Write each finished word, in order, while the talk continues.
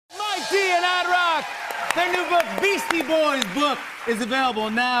Their new book, Beastie Boys book, is available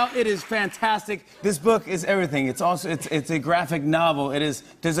now. It is fantastic. This book is everything. It's also it's a graphic novel.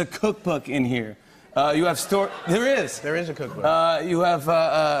 There's a cookbook in here. You have There is a cookbook. You have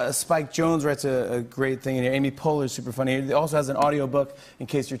Spike Jonze writes a great thing in here. Amy Poehler's super funny. It also has an audiobook in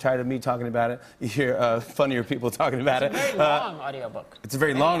case you're tired of me talking about it. You hear funnier people talking about it. It's a very long audiobook. It's a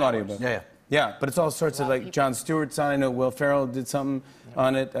very long audiobook. Yeah, but it's all sorts of like Jon Stewart's on. I know Will Ferrell did something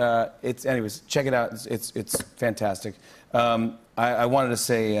on it. Anyways, check it out. It's fantastic. I wanted to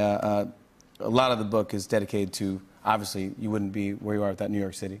say a lot of the book is dedicated to, obviously, you wouldn't be where you are without New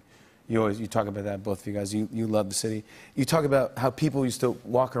York City. You talk about that, both of you guys. You love the city. You talk about how people used to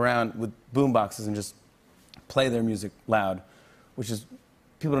walk around with boom boxes and just play their music loud, which is,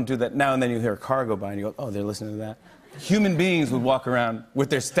 people don't do that. Now and then you hear a car go by and you go, oh, they're listening to that. Human beings would walk around with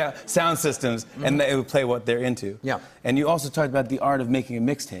their sound systems and they would play what they're into. Yeah. And you also talked about the art of making a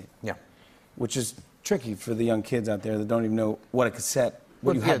mixtape. Yeah. Which is tricky for the young kids out there that don't even know what a cassette,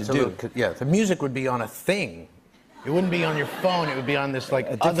 what you had to do. The music would be on a thing. It wouldn't be on your phone. It would be on this, like,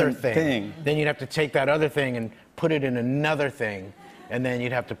 other thing. Then you'd have to take that other thing and put it in another thing. And then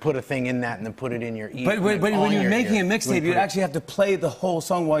you'd have to put a thing in that and then put it in your ear. But when you're making a mixtape, you'd actually have to play the whole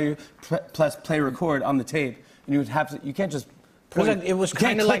song while you play record on the tape. And you would have to, you can't just point. It was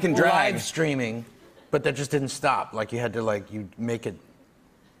kind of like live streaming, but that just didn't stop. Like, you had to, like, you make it.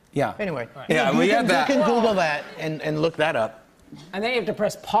 Yeah. Anyway. Right. Yeah, we had that. You can Google that and look that up. And then you have to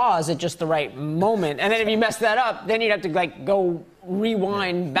press pause at just the right moment. And then if you mess that up, then you'd have to, like, go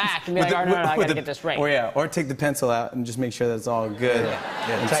rewind back and be like, oh, no, I gotta get this right. Or take the pencil out and just make sure that it's all good.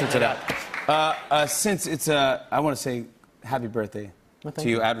 And switch it up. Since it's, I want to say happy birthday to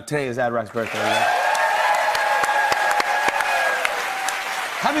you. Today is Ad Rock's birthday. Right?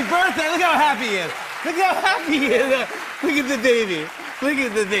 Happy birthday! Look how happy he is. Look how happy he is. Look at the baby. Look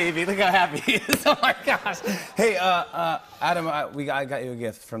at the baby. Look how happy he is. Oh my gosh. Hey, Adam, I got you a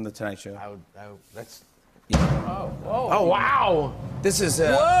gift from the Tonight Show. That's. Oh, wow. This is.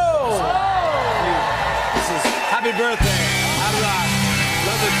 Whoa. This is happy birthday, Ad Rock.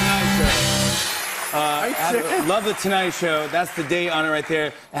 Love the Tonight Show. Love the Tonight Show. That's the date on it right there.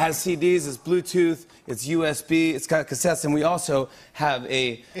 It has CDs. It's Bluetooth. It's USB. It's got cassettes, and we also have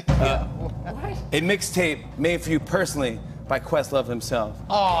a mixtape made for you personally by Questlove himself.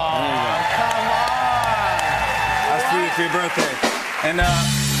 Oh, come on! That's for you for your birthday. And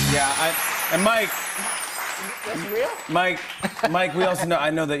and Mike. That's real? Mike, we also know. I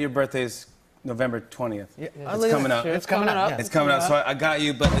know that your birthday is November 20th. Yeah, it's coming up. It's coming up. It's coming up. So I got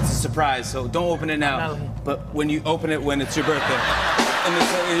you, but it's a surprise. So don't open it now. But when you open it, when it's your birthday, and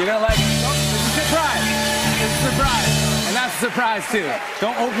you're gonna like it. It's a surprise. It's a surprise, and that's a surprise too.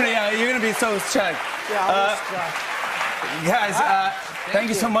 Don't open it out. You're gonna be so chucked. Guys, thank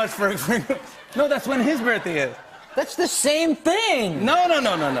you so much for. No, that's when his birthday is. That's the same thing. No.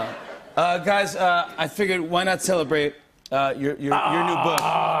 Guys, I figured why not celebrate your new book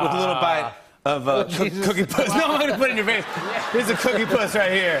with a little bite of Cookie Puss. No, I'm gonna put it in your face. Here's a Cookie Puss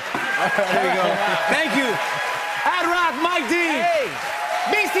right here. There you go. Thank you. Ad Rock, Mike D. Hey.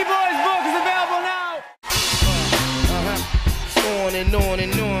 Beastie Boys book is available now. On and on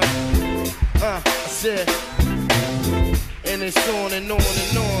and on. I said, and it's on and on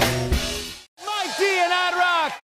and on.